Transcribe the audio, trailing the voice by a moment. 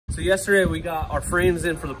So yesterday we got our frames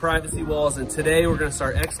in for the privacy walls, and today we're gonna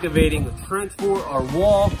start excavating the trench for our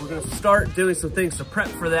wall. We're gonna start doing some things to prep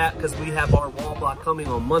for that because we have our wall block coming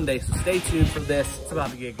on Monday, so stay tuned for this. It's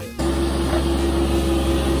about to get good.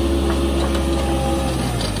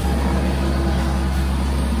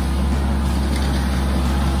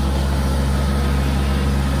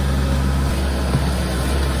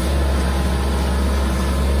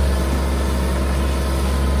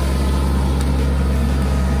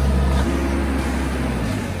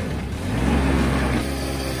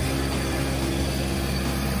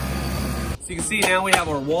 You can see now we have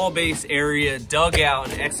our wall base area dug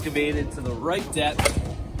out and excavated to the right depth.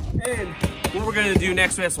 And what we're gonna do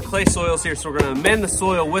next, we have some clay soils here, so we're gonna amend the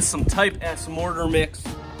soil with some type S mortar mix.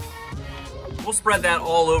 We'll spread that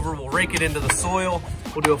all over, we'll rake it into the soil,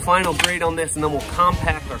 we'll do a final grade on this, and then we'll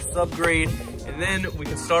compact our subgrade, and then we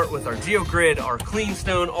can start with our geogrid, our clean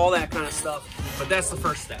stone, all that kind of stuff. But that's the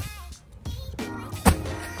first step.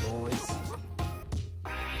 Boys.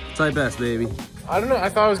 Type S, baby. I don't know, I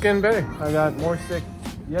thought I was getting better. I got more sick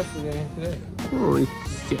yesterday and today. Holy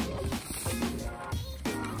shit.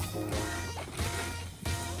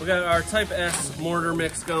 We got our type S mortar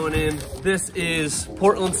mix going in. This is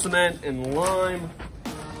Portland cement and lime.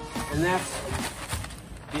 And that's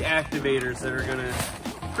the activators that are gonna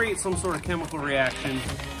create some sort of chemical reaction,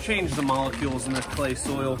 change the molecules in this clay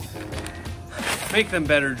soil, make them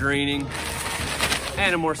better draining,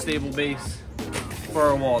 and a more stable base for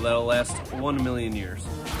our wall that'll last 1 million years.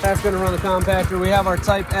 That's gonna run the compactor. We have our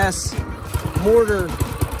type S mortar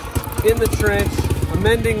in the trench,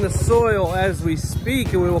 amending the soil as we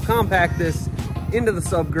speak, and we will compact this into the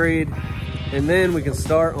subgrade, and then we can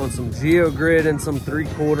start on some geogrid and some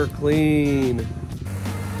 3/4 clean.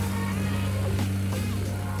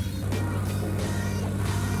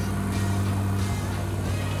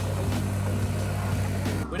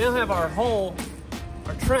 We now have our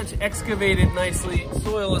trench excavated nicely,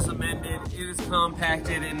 soil is amended, it is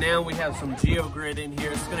compacted, and now we have some geogrid in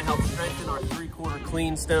here. It's gonna help strengthen our 3/4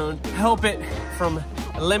 clean stone, help it from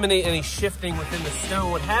eliminate any shifting within the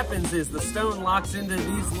stone. What happens is the stone locks into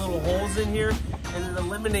these little holes in here, and it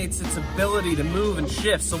eliminates its ability to move and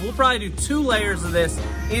shift. So we'll probably do 2 layers of this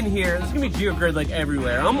in here. There's gonna be geogrid like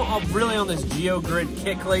everywhere. I'm really on this geogrid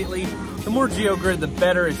kick lately. The more geogrid, the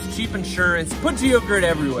better. It's cheap insurance. Put geogrid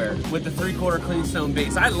everywhere with the 3/4 clean stone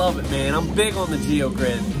base. I love it, man. I'm big on the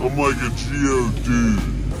geogrid. I'm like a geo dude.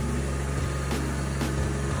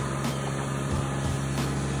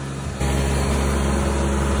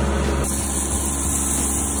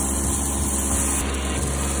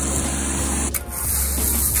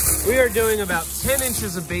 We are doing about 10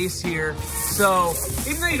 inches of base here. So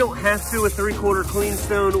even though you don't have to with 3/4 clean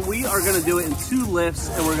stone, we are gonna do it in 2 lifts,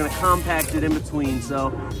 and we're gonna compact it in between.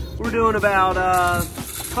 So we're doing about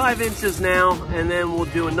 5 inches now, and then we'll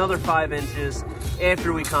do another 5 inches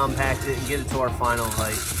after we compact it and get it to our final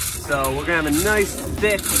height. So we're gonna have a nice,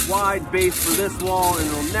 thick, wide base for this wall, and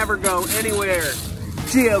it'll never go anywhere.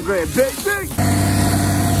 Geogrid, baby!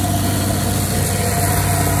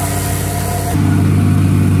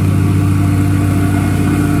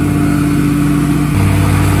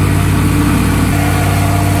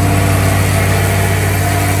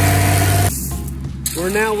 We're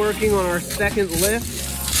now working on our second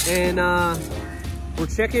lift, and we're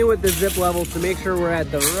checking with the zip level to make sure we're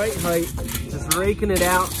at the right height. Just raking it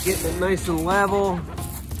out, getting it nice and level.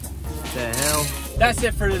 What the hell? That's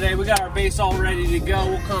it for today. We got our base all ready to go.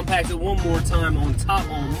 We'll compact it one more time on top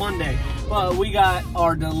on Monday. But we got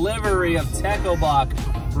our delivery of Techo Block,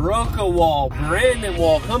 Roca Wall, Brandon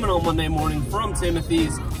Wall coming on Monday morning from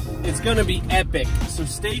Timothy's. It's gonna be epic, so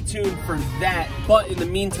stay tuned for that. But in the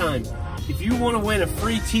meantime, if you want to win a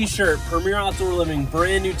free t-shirt, Premier Outdoor Living,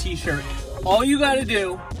 brand new t-shirt, all you got to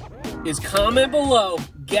do is comment below,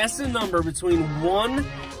 guess a number between 1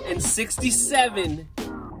 and 67,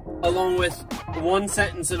 along with 1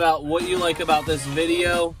 sentence about what you like about this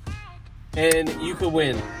video, and you could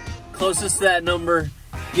win. Closest to that number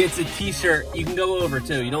gets a t-shirt. You can go over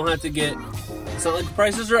too. You don't have to get, it's not like the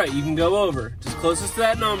price is right. You can go over. Just closest to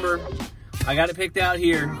that number. I got it picked out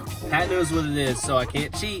here. Pat knows what it is, so I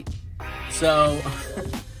can't cheat. So,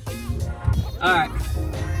 all right,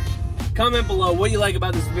 comment below what you like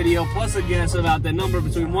about this video, plus a guess about the number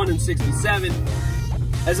between 1 and 67.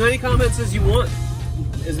 As many comments as you want,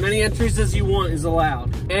 as many entries as you want is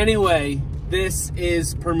allowed. Anyway, this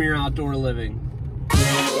is Premier Outdoor Living.